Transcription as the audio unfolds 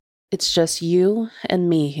It's just you and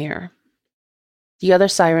me here. The other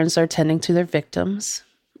sirens are tending to their victims,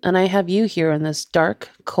 and I have you here in this dark,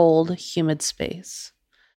 cold, humid space.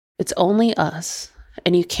 It's only us,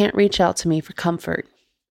 and you can't reach out to me for comfort.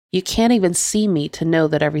 You can't even see me to know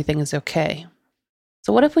that everything is okay.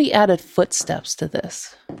 So what if we added footsteps to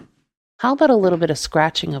this? How about a little bit of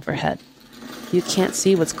scratching overhead? You can't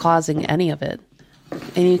see what's causing any of it,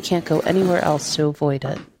 and you can't go anywhere else to avoid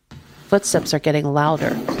it. Footsteps are getting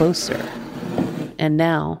louder, closer, and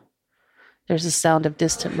now there's a sound of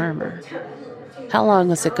distant murmur. How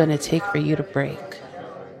long is it going to take for you to break?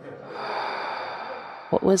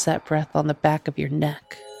 What was that breath on the back of your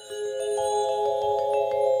neck?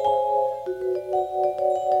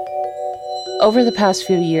 Over the past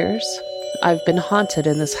few years, I've been haunted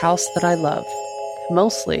in this house that I love,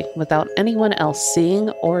 mostly without anyone else seeing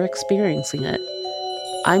or experiencing it.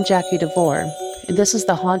 I'm Jackie DeVore, and this is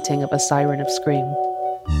the haunting of a Siren of Scream.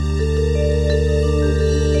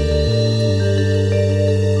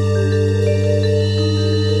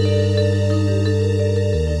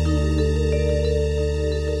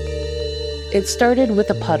 It started with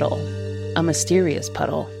a puddle, a mysterious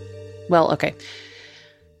puddle. Well, okay.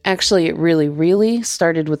 Actually, it really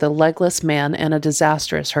started with a legless man and a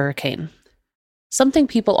disastrous hurricane. Something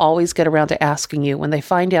people always get around to asking you when they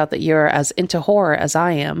find out that you're as into horror as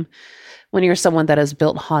I am, when you're someone that has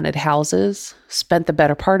built haunted houses, spent the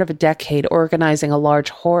better part of a decade organizing a large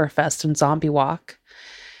horror fest and zombie walk,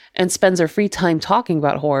 and spends their free time talking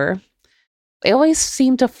about horror, they always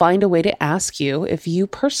seem to find a way to ask you if you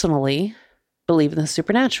personally believe in the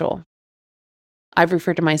supernatural. I've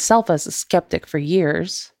referred to myself as a skeptic for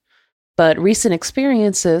years, but recent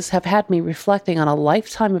experiences have had me reflecting on a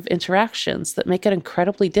lifetime of interactions that make it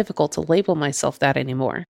incredibly difficult to label myself that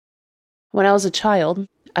anymore. When I was a child,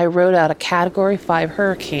 I rode out a Category 5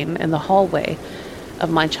 hurricane in the hallway of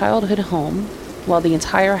my childhood home while the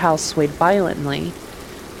entire house swayed violently,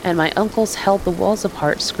 and my uncles held the walls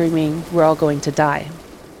apart screaming, "We're all going to die."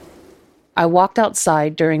 I walked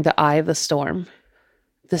outside during the eye of the storm.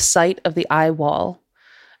 The sight of the eye wall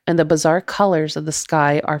and the bizarre colors of the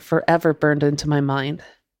sky are forever burned into my mind.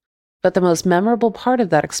 But the most memorable part of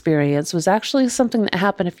that experience was actually something that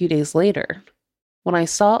happened a few days later, when I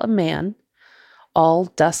saw a man, all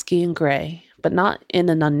dusky and gray, but not in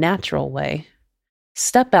an unnatural way,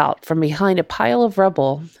 step out from behind a pile of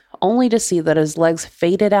rubble, only to see that his legs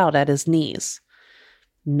faded out at his knees.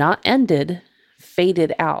 Not ended,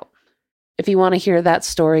 faded out. If you want to hear that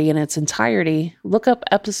story in its entirety, look up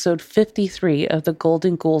episode 53 of the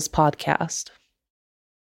Golden Ghouls podcast.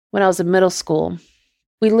 When I was in middle school,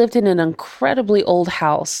 we lived in an incredibly old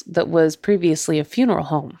house that was previously a funeral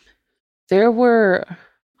home. There were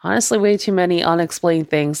honestly way too many unexplained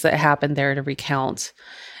things that happened there to recount,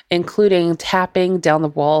 including tapping down the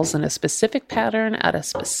walls in a specific pattern at a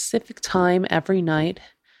specific time every night,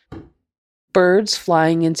 birds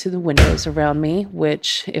flying into the windows around me,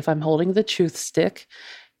 which, if I'm holding the truth stick,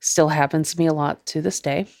 still happens to me a lot to this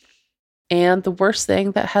day, and the worst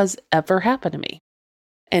thing that has ever happened to me.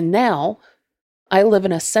 And now, I live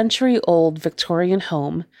in a century-old Victorian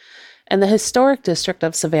home in the historic district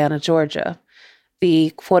of Savannah, Georgia, the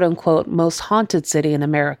quote-unquote most haunted city in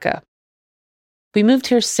America. We moved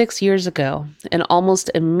here 6 years ago and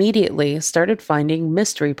almost immediately started finding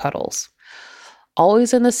mystery puddles.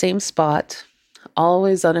 Always in the same spot,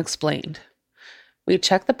 always unexplained. We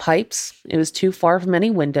checked the pipes. It was too far from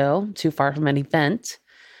any window, too far from any vent.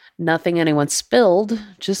 Nothing anyone spilled,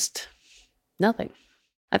 just nothing.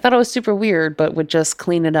 I thought it was super weird, but would just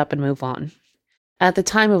clean it up and move on. At the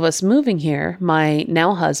time of us moving here, my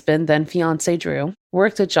now husband, then fiance Drew,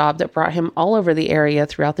 worked a job that brought him all over the area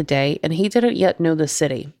throughout the day, and he didn't yet know the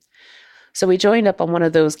city. So we joined up on one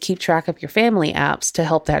of those keep track of your family apps to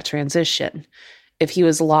help that transition. If he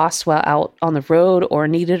was lost while out on the road or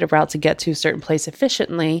needed a route to get to a certain place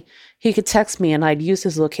efficiently, he could text me and I'd use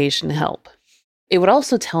his location to help. It would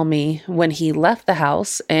also tell me when he left the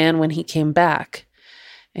house and when he came back.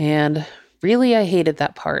 And really, I hated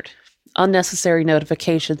that part. Unnecessary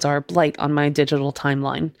notifications are a blight on my digital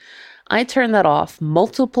timeline. I turned that off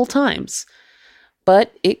multiple times,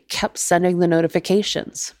 but it kept sending the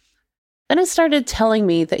notifications. Then it started telling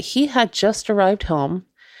me that he had just arrived home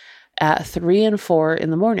at 3 and 4 in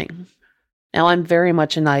the morning. Now, I'm very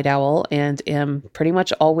much a night owl and am pretty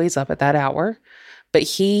much always up at that hour, but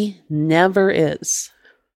he never is.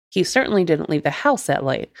 He certainly didn't leave the house that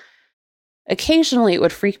late. Occasionally, it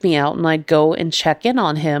would freak me out and I'd go and check in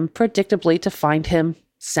on him, predictably to find him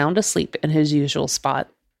sound asleep in his usual spot.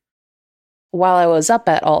 While I was up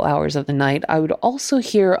at all hours of the night, I would also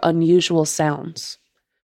hear unusual sounds.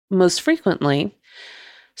 Most frequently,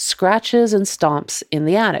 scratches and stomps in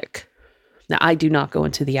the attic. Now, I do not go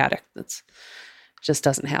into the attic. That just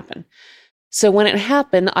doesn't happen. So when it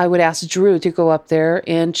happened, I would ask Drew to go up there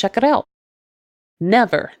and check it out.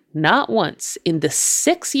 Never, not once, in the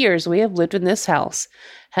 6 years we have lived in this house,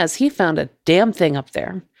 has he found a damn thing up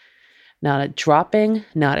there. Not a dropping,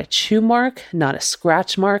 not a chew mark, not a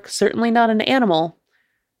scratch mark, certainly not an animal.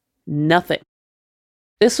 Nothing.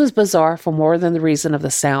 This was bizarre for more than the reason of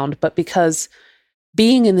the sound, but because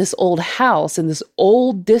being in this old house, in this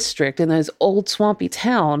old district, in this old swampy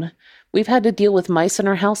town, we've had to deal with mice in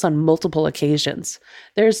our house on multiple occasions.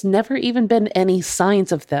 There's never even been any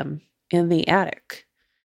signs of them in the attic.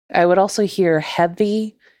 I would also hear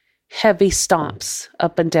heavy, heavy stomps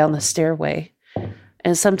up and down the stairway,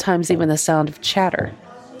 and sometimes even the sound of chatter.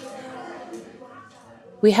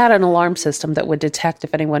 We had an alarm system that would detect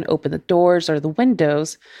if anyone opened the doors or the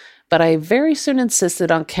windows, but I very soon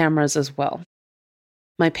insisted on cameras as well.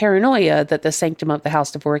 My paranoia that the sanctum of the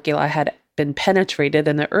House Dvorkula had been penetrated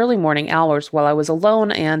in the early morning hours while I was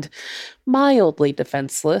alone and mildly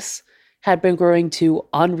defenseless had been growing to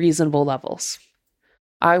unreasonable levels.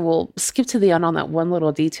 I will skip to the end on that one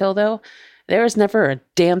little detail, though. There was never a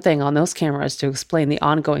damn thing on those cameras to explain the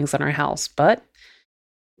ongoings in our house, but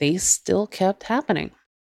they still kept happening.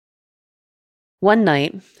 One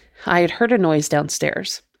night, I had heard a noise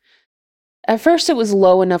downstairs. At first, it was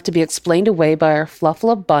low enough to be explained away by our fluffle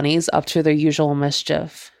of bunnies up to their usual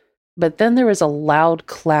mischief. But then there was a loud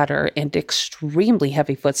clatter and extremely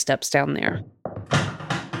heavy footsteps down there.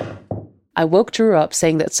 I woke Drew up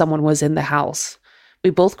saying that someone was in the house. We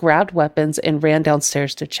both grabbed weapons and ran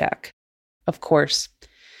downstairs to check. Of course,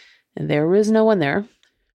 there was no one there.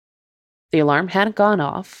 The alarm hadn't gone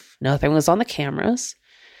off. Nothing was on the cameras.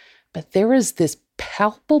 But there was this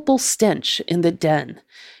palpable stench in the den.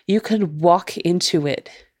 You could walk into it.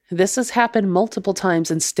 This has happened multiple times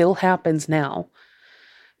and still happens now.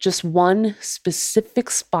 Just one specific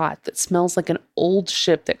spot that smells like an old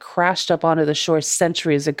ship that crashed up onto the shore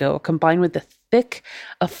centuries ago, combined with the thick,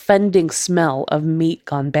 offending smell of meat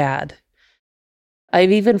gone bad.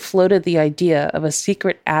 I've even floated the idea of a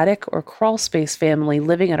secret attic or crawl space family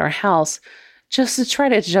living at our house just to try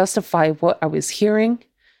to justify what I was hearing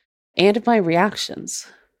and my reactions.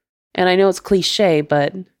 And I know it's cliche,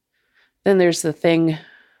 but then there's the thing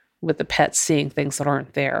with the pets seeing things that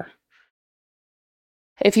aren't there.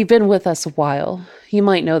 If you've been with us a while, you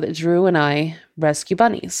might know that Drew and I rescue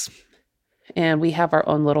bunnies, and we have our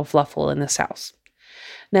own little fluffle in this house.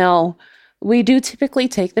 Now, we do typically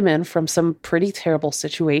take them in from some pretty terrible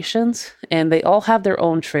situations, and they all have their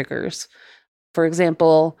own triggers. For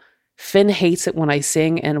example, Finn hates it when I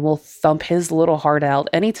sing and will thump his little heart out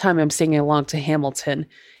anytime I'm singing along to Hamilton.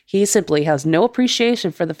 He simply has no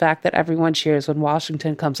appreciation for the fact that everyone cheers when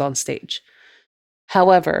Washington comes on stage.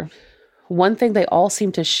 However, one thing they all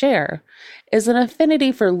seem to share is an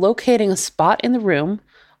affinity for locating a spot in the room,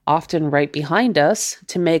 often right behind us,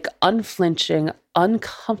 to make unflinching,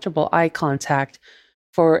 uncomfortable eye contact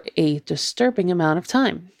for a disturbing amount of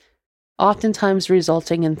time, oftentimes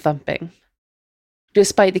resulting in thumping.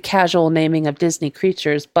 Despite the casual naming of Disney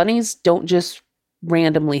creatures, bunnies don't just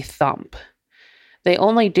randomly thump. They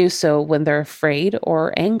only do so when they're afraid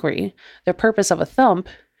or angry. The purpose of a thump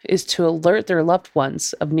is to alert their loved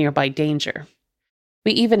ones of nearby danger.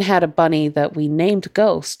 We even had a bunny that we named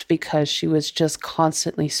Ghost because she was just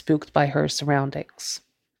constantly spooked by her surroundings.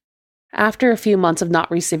 After a few months of not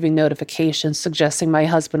receiving notifications suggesting my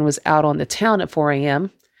husband was out on the town at 4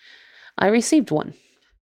 a.m., I received one.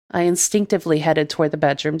 I instinctively headed toward the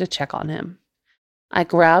bedroom to check on him. I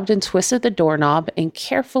grabbed and twisted the doorknob and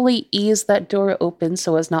carefully eased that door open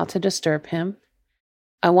so as not to disturb him.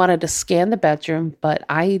 I wanted to scan the bedroom, but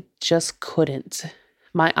I just couldn't.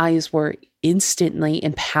 My eyes were instantly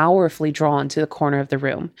and powerfully drawn to the corner of the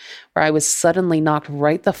room, where I was suddenly knocked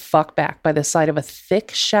right the fuck back by the sight of a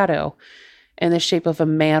thick shadow in the shape of a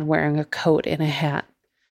man wearing a coat and a hat.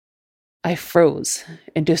 I froze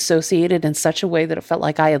and dissociated in such a way that it felt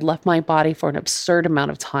like I had left my body for an absurd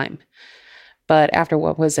amount of time. But after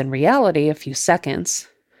what was in reality a few seconds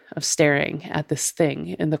of staring at this thing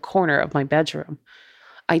in the corner of my bedroom,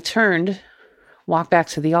 I turned, walked back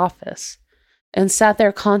to the office, and sat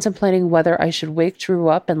there contemplating whether I should wake Drew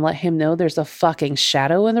up and let him know there's a fucking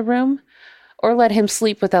shadow in the room, or let him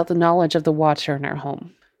sleep without the knowledge of the watcher in our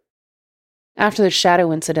home. After the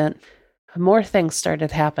shadow incident, more things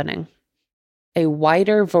started happening. A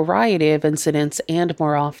wider variety of incidents and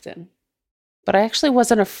more often. But I actually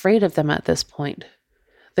wasn't afraid of them at this point.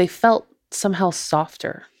 They felt somehow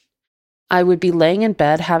softer. I would be laying in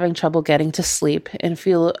bed having trouble getting to sleep and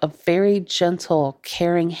feel a very gentle,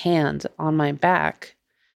 caring hand on my back.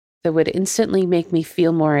 that would instantly make me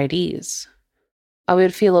feel more at ease. I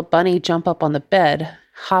would feel a bunny jump up on the bed,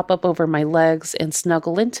 hop up over my legs, and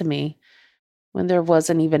snuggle into me when there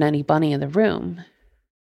wasn't even any bunny in the room.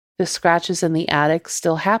 The scratches in the attic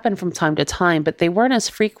still happen from time to time, but they weren't as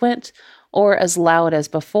frequent or as loud as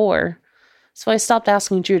before, so I stopped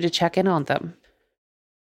asking Drew to check in on them.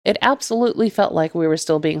 It absolutely felt like we were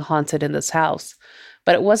still being haunted in this house,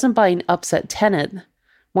 but it wasn't by an upset tenant,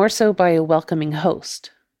 more so by a welcoming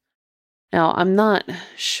host. Now, I'm not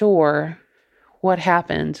sure what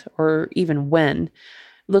happened or even when.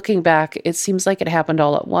 Looking back, it seems like it happened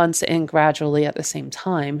all at once and gradually at the same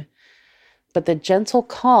time. But the gentle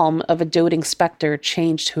calm of a doting specter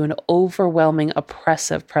changed to an overwhelming,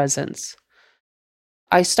 oppressive presence.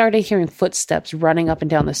 I started hearing footsteps running up and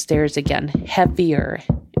down the stairs again, heavier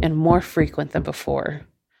and more frequent than before.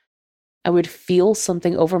 I would feel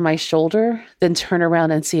something over my shoulder, then turn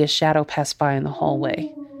around and see a shadow pass by in the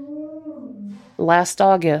hallway. Last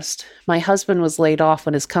August, my husband was laid off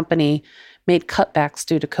when his company made cutbacks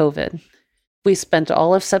due to COVID. We spent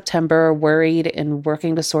all of September worried and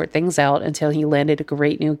working to sort things out until he landed a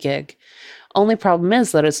great new gig. Only problem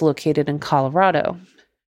is that it's located in Colorado.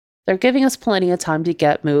 They're giving us plenty of time to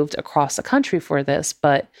get moved across the country for this,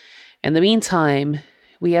 but in the meantime,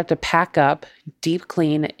 we have to pack up, deep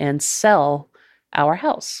clean, and sell our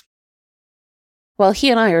house. While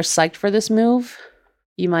he and I are psyched for this move,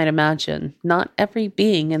 you might imagine, not every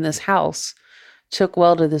being in this house took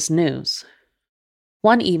well to this news.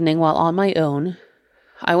 One evening, while on my own,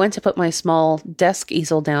 I went to put my small desk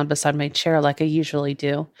easel down beside my chair like I usually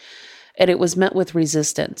do, and it was met with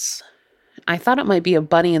resistance. I thought it might be a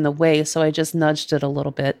bunny in the way, so I just nudged it a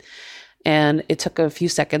little bit, and it took a few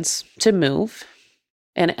seconds to move.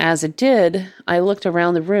 And as it did, I looked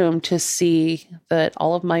around the room to see that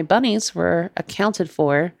all of my bunnies were accounted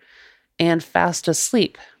for and fast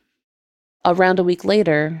asleep. Around a week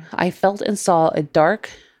later, I felt and saw a dark,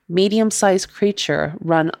 medium-sized creature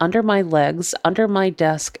run under my legs, under my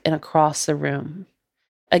desk, and across the room.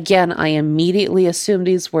 Again, I immediately assumed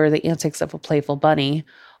these were the antics of a playful bunny,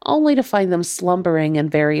 only to find them slumbering in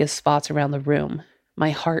various spots around the room. My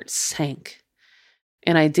heart sank,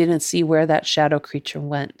 and I didn't see where that shadow creature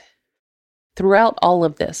went. Throughout all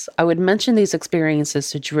of this, I would mention these experiences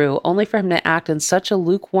to Drew, only for him to act in such a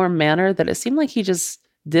lukewarm manner that it seemed like he just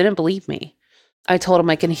didn't believe me. I told him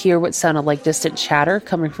I can hear what sounded like distant chatter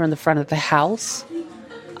coming from the front of the house.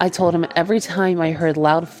 I told him every time I heard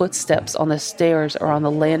loud footsteps on the stairs or on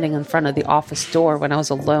the landing in front of the office door when I was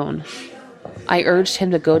alone. I urged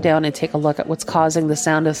him to go down and take a look at what's causing the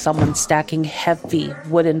sound of someone stacking heavy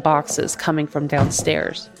wooden boxes coming from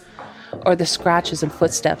downstairs, or the scratches and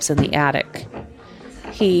footsteps in the attic.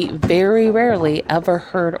 He very rarely ever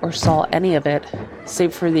heard or saw any of it,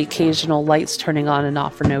 save for the occasional lights turning on and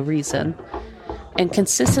off for no reason, and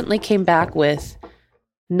consistently came back with,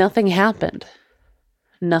 "Nothing happened.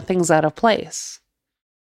 Nothing's out of place.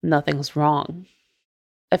 Nothing's wrong."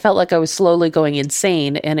 I felt like I was slowly going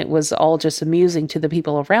insane, and it was all just amusing to the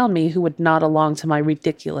people around me who would nod along to my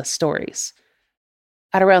ridiculous stories.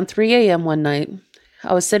 At around 3 a.m. one night,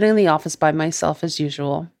 I was sitting in the office by myself as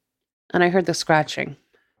usual, and I heard the scratching,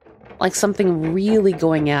 like something really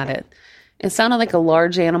going at it. It sounded like a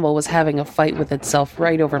large animal was having a fight with itself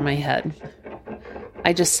right over my head.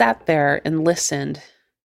 I just sat there and listened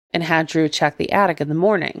and had Drew check the attic in the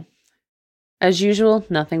morning. As usual,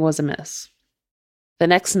 nothing was amiss. The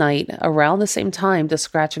next night, around the same time, the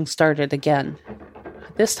scratching started again.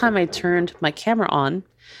 This time I turned my camera on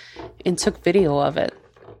and took video of it.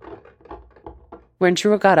 When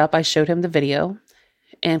Drew got up, I showed him the video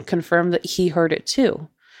and confirmed that he heard it too,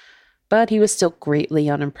 but he was still greatly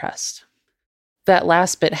unimpressed. That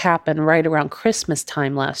last bit happened right around Christmas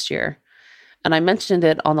time last year, and I mentioned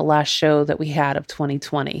it on the last show that we had of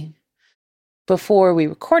 2020. Before we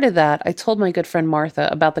recorded that, I told my good friend Martha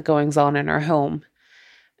about the goings-on in our home,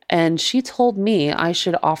 and she told me I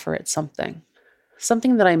should offer it something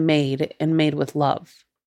that I made and made with love.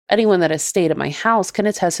 Anyone that has stayed at my house can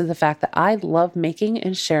attest to the fact that I love making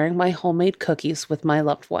and sharing my homemade cookies with my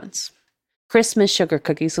loved ones. Christmas sugar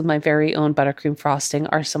cookies with my very own buttercream frosting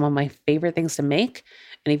are some of my favorite things to make,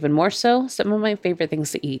 and even more so, some of my favorite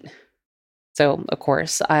things to eat. So, of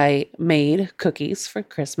course, I made cookies for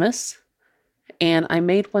Christmas, and I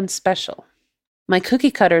made one special. My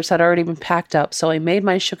cookie cutters had already been packed up, so I made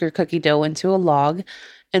my sugar cookie dough into a log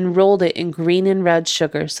and rolled it in green and red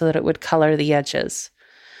sugar so that it would color the edges.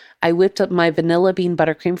 I whipped up my vanilla bean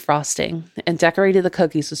buttercream frosting and decorated the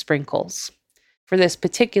cookies with sprinkles. For this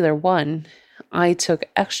particular one, I took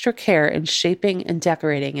extra care in shaping and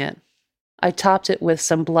decorating it. I topped it with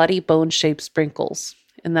some bloody bone-shaped sprinkles,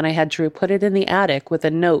 and then I had Drew put it in the attic with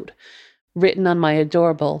a note written on my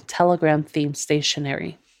adorable telegram-themed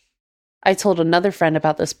stationery. I told another friend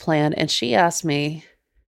about this plan, and she asked me,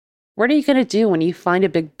 "What are you going to do when you find a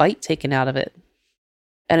big bite taken out of it?"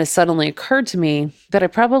 And it suddenly occurred to me that I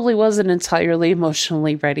probably wasn't entirely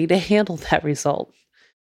emotionally ready to handle that result.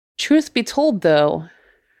 Truth be told, though,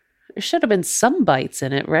 there should have been some bites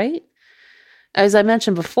in it, right? As I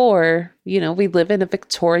mentioned before, we live in a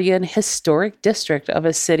Victorian historic district of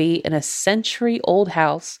a city in a century-old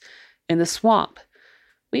house in the swamp.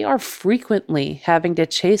 We are frequently having to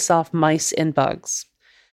chase off mice and bugs.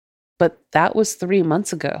 But that was 3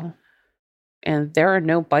 months ago, and there are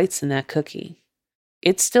no bites in that cookie.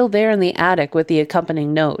 It's still there in the attic with the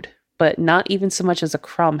accompanying note, but not even so much as a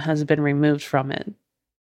crumb has been removed from it.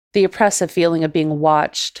 The oppressive feeling of being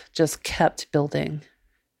watched just kept building.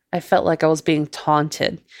 I felt like I was being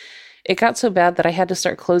taunted. It got so bad that I had to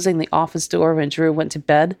start closing the office door when Drew went to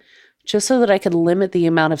bed, just so that I could limit the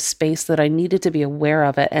amount of space that I needed to be aware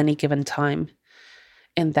of at any given time.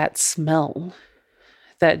 And that smell,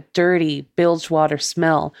 that dirty bilge water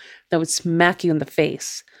smell that would smack you in the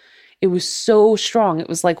face. It was so strong, it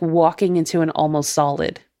was like walking into an almost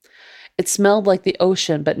solid. It smelled like the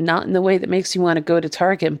ocean, but not in the way that makes you want to go to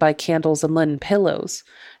Target and buy candles and linen pillows.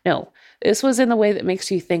 No, this was in the way that makes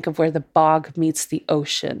you think of where the bog meets the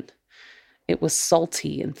ocean. It was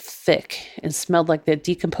salty and thick and smelled like the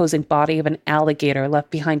decomposing body of an alligator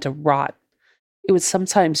left behind to rot. It would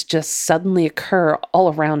sometimes just suddenly occur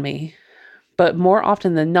all around me, but more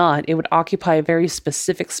often than not, it would occupy a very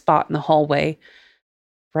specific spot in the hallway,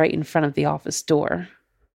 right in front of the office door.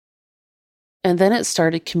 And then it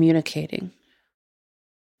started communicating.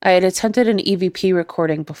 I had attempted an EVP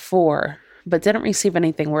recording before, but didn't receive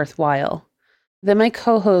anything worthwhile. Then my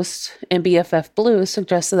co-host and BFF Blue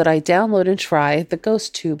suggested that I download and try the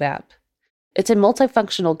GhostTube app. It's a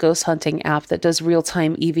multifunctional ghost hunting app that does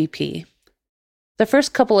real-time EVP. The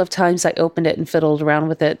first couple of times I opened it and fiddled around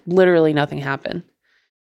with it, literally nothing happened.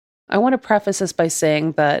 I want to preface this by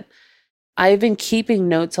saying that I've been keeping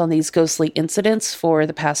notes on these ghostly incidents for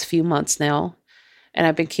the past few months now, and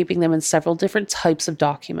I've been keeping them in several different types of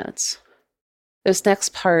documents. This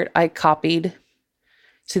next part I copied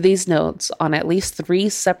to these notes on at least 3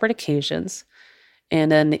 separate occasions,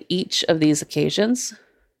 and on each of these occasions,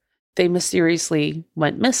 they mysteriously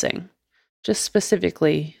went missing. Just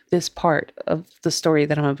specifically this part of the story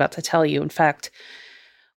that I'm about to tell you. In fact,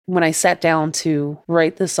 when I sat down to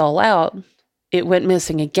write this all out, it went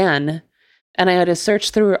missing again, and I had to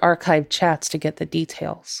search through archived chats to get the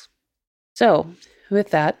details. So,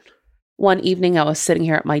 with that, one evening I was sitting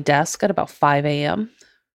here at my desk at about 5 a.m.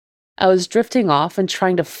 I was drifting off and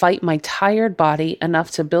trying to fight my tired body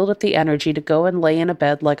enough to build up the energy to go and lay in a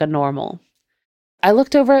bed like a normal. I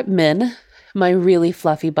looked over at Min, my really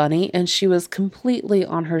fluffy bunny, and she was completely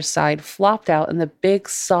on her side, flopped out in the big,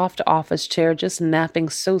 soft office chair, just napping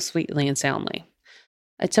so sweetly and soundly.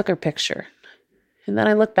 I took her picture, and then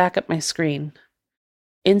I looked back at my screen.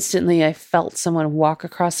 Instantly, I felt someone walk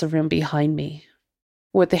across the room behind me.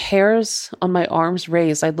 With the hairs on my arms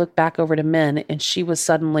raised, I looked back over to Min, and she was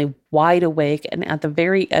suddenly wide awake and at the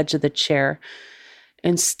very edge of the chair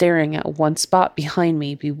and staring at one spot behind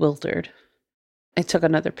me, bewildered. I took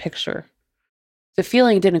another picture. The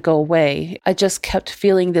feeling didn't go away. I just kept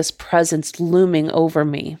feeling this presence looming over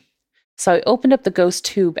me. So I opened up the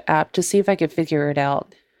GhostTube app to see if I could figure it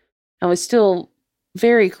out. I was still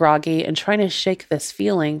very groggy and trying to shake this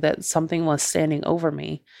feeling that something was standing over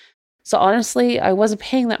me. So honestly, I wasn't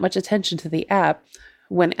paying that much attention to the app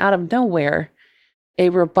when out of nowhere, a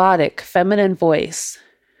robotic feminine voice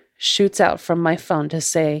shoots out from my phone to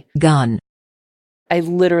say, "Gun." I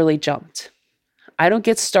literally jumped. I don't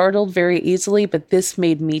get startled very easily, but this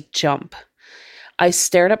made me jump. I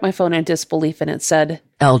stared at my phone in disbelief and it said,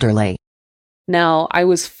 "Elderly." Now, I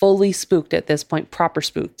was fully spooked at this point, proper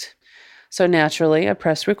spooked. So naturally, I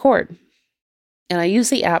pressed record. And I use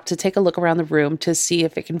the app to take a look around the room to see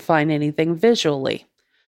if it can find anything visually.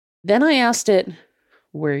 Then I asked it,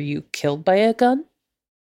 "Were you killed by a gun?"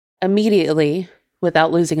 Immediately,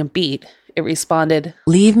 without losing a beat, it responded,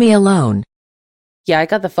 "Leave me alone." Yeah, I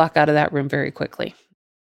got the fuck out of that room very quickly.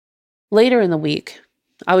 Later in the week,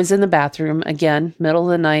 I was in the bathroom, again, middle of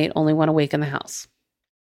the night, only one awake in the house.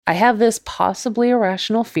 I have this possibly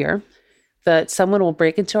irrational fear that someone will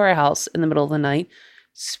break into our house in the middle of the night,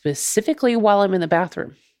 specifically while I'm in the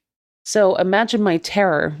bathroom. So imagine my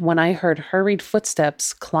terror when I heard hurried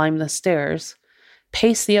footsteps climb the stairs,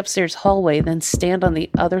 pace the upstairs hallway, then stand on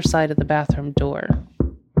the other side of the bathroom door.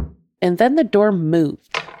 And then the door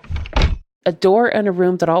moved. A door in a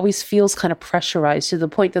room that always feels kind of pressurized to the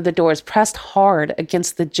point that the door is pressed hard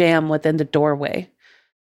against the jamb within the doorway.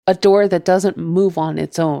 A door that doesn't move on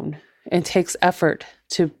its own and takes effort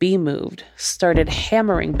to be moved started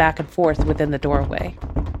hammering back and forth within the doorway.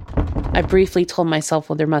 I briefly told myself,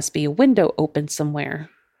 well, there must be a window open somewhere,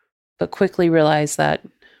 but quickly realized that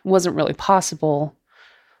wasn't really possible.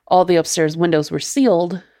 All the upstairs windows were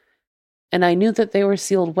sealed, and I knew that they were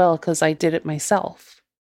sealed well because I did it myself.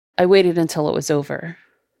 I waited until it was over,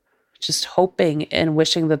 just hoping and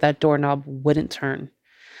wishing that that doorknob wouldn't turn.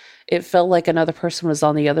 It felt like another person was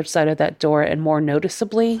on the other side of that door, and more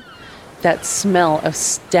noticeably, that smell of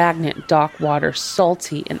stagnant dock water,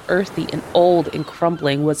 salty and earthy and old and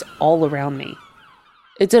crumbling, was all around me.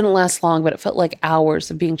 It didn't last long, but it felt like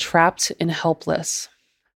hours of being trapped and helpless.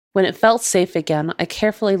 When it felt safe again, I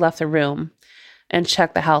carefully left the room and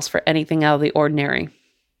checked the house for anything out of the ordinary.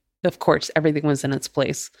 Of course, everything was in its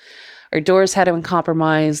place. Our doors hadn't been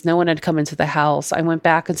compromised. No one had come into the house. I went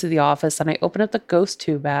back into the office and I opened up the ghost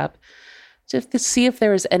tube app just to see if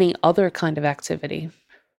there was any other kind of activity.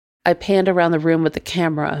 I panned around the room with the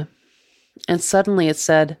camera, and suddenly it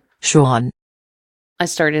said, Sean. I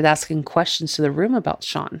started asking questions to the room about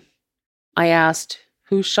Sean. I asked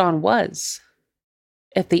who Sean was,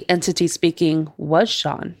 if the entity speaking was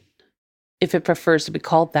Sean, if it prefers to be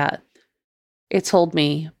called that. It told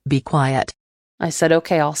me, Be quiet. I said,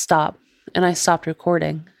 okay, I'll stop, and I stopped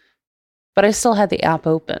recording. But I still had the app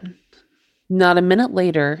open. Not a minute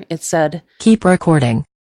later, it said, Keep recording.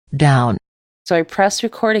 Down. So I pressed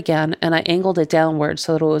record again, and I angled it downward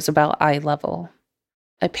so that it was about eye level.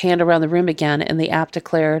 I panned around the room again, and the app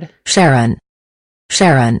declared, Sharon.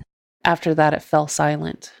 Sharon. After that, it fell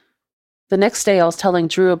silent. The next day, I was telling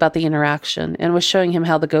Drew about the interaction and was showing him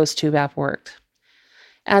how the ghost tube app worked.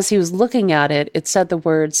 As he was looking at it, it said the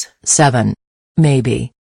words, 7.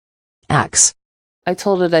 Maybe. X. I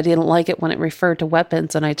told it I didn't like it when it referred to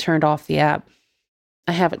weapons, and I turned off the app.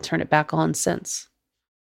 I haven't turned it back on since.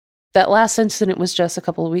 That last incident was just a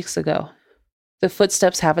couple of weeks ago. The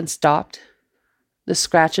footsteps haven't stopped. The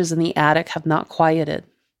scratches in the attic have not quieted.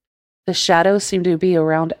 The shadows seem to be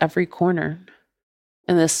around every corner.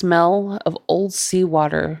 And the smell of old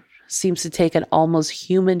seawater seems to take an almost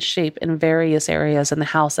human shape in various areas in the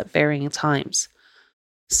house at varying times.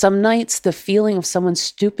 Some nights, the feeling of someone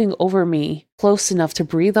stooping over me close enough to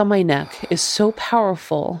breathe on my neck is so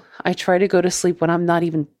powerful, I try to go to sleep when I'm not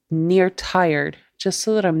even near tired, just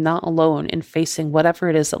so that I'm not alone in facing whatever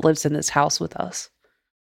it is that lives in this house with us.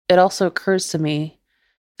 It also occurs to me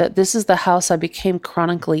that this is the house I became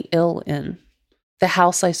chronically ill in, the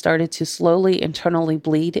house I started to slowly internally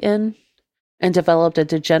bleed in, and developed a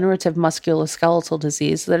degenerative musculoskeletal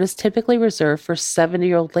disease that is typically reserved for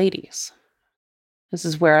 70-year-old ladies. This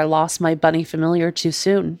is where I lost my bunny familiar too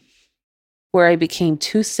soon, where I became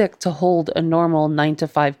too sick to hold a normal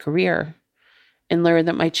 9-to-5 career, and learned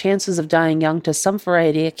that my chances of dying young to some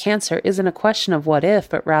variety of cancer isn't a question of what if,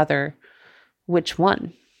 but rather, which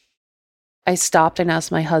one? I stopped and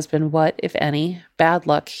asked my husband what, if any, bad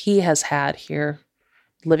luck he has had here,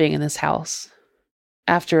 living in this house.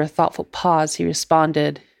 After a thoughtful pause, he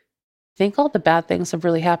responded, "Think all the bad things have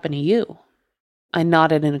really happened to you?" I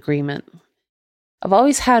nodded in agreement. I've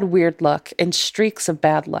always had weird luck and streaks of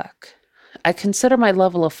bad luck. I consider my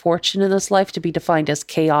level of fortune in this life to be defined as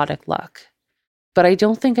chaotic luck. But I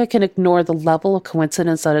don't think I can ignore the level of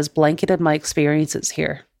coincidence that has blanketed my experiences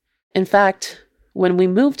here. In fact, when we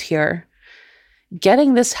moved here,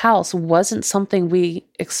 getting this house wasn't something we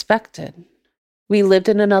expected. We lived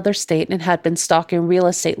in another state and had been stalking real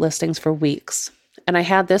estate listings for weeks, and I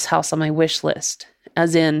had this house on my wish list,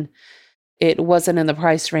 as in, it wasn't in the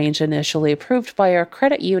price range initially approved by our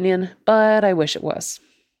credit union, but I wish it was.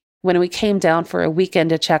 When we came down for a weekend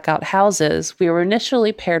to check out houses, we were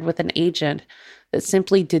initially paired with an agent that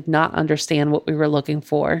simply did not understand what we were looking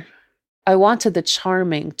for. I wanted the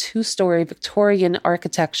charming 2-story Victorian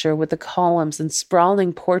architecture with the columns and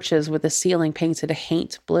sprawling porches with the ceiling painted a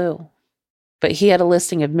haint blue. But he had a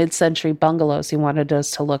listing of mid-century bungalows he wanted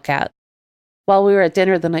us to look at. While we were at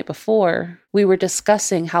dinner the night before, we were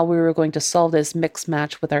discussing how we were going to solve this mixed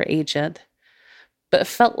match with our agent, but it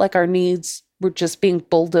felt like our needs were just being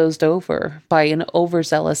bulldozed over by an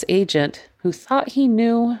overzealous agent who thought he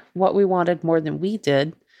knew what we wanted more than we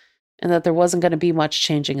did, and that there wasn't going to be much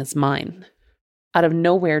changing his mind. Out of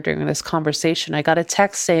nowhere during this conversation, I got a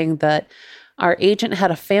text saying that our agent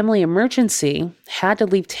had a family emergency, had to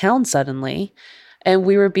leave town suddenly, and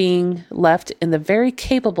we were being left in the very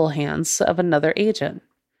capable hands of another agent.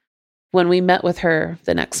 When we met with her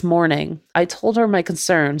the next morning, I told her my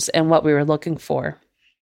concerns and what we were looking for.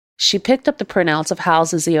 She picked up the printouts of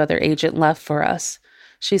houses the other agent left for us.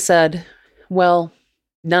 She said, well,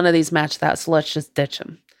 none of these match that, so let's just ditch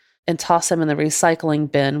them and toss them in the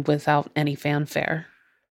recycling bin without any fanfare.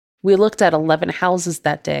 We looked at 11 houses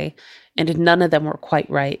that day, and none of them were quite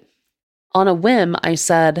right. On a whim, I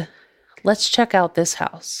said, let's check out this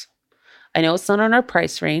house. I know it's not on our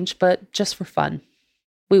price range, but just for fun.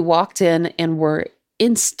 We walked in and were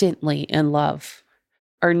instantly in love.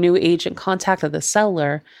 Our new agent contacted the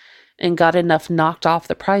seller and got enough knocked off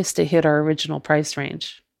the price to hit our original price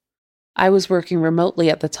range. I was working remotely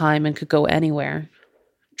at the time and could go anywhere.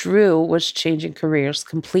 Drew was changing careers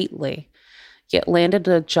completely, yet landed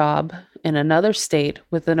a job in another state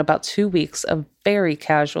within about 2 weeks of very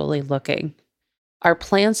casually looking. Our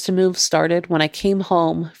plans to move started when I came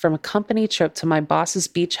home from a company trip to my boss's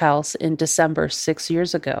beach house in December 6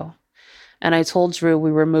 years ago, and I told Drew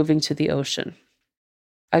we were moving to the ocean.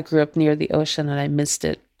 I grew up near the ocean and I missed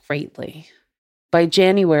it greatly. By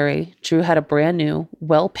January, Drew had a brand new,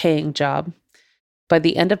 well-paying job. By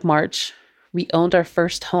the end of March, we owned our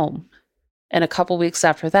first home, and a couple weeks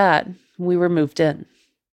after that, we were moved in.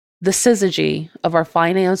 The syzygy of our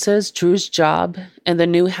finances, Drew's job, and the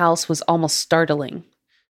new house was almost startling.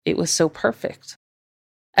 It was so perfect.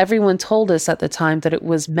 Everyone told us at the time that it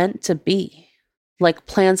was meant to be, like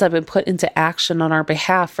plans had been put into action on our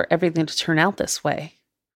behalf for everything to turn out this way.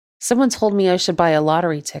 Someone told me I should buy a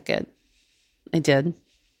lottery ticket. I did.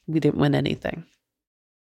 We didn't win anything.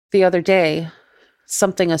 The other day,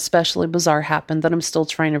 something especially bizarre happened that I'm still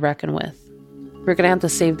trying to reckon with. We're going to have to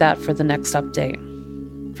save that for the next update.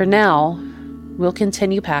 For now, we'll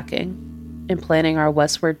continue packing and planning our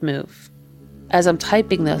westward move. As I'm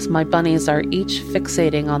typing this, my bunnies are each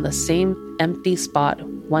fixating on the same empty spot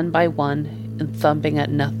one by one and thumping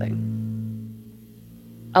at nothing.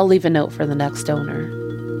 I'll leave a note for the next owner.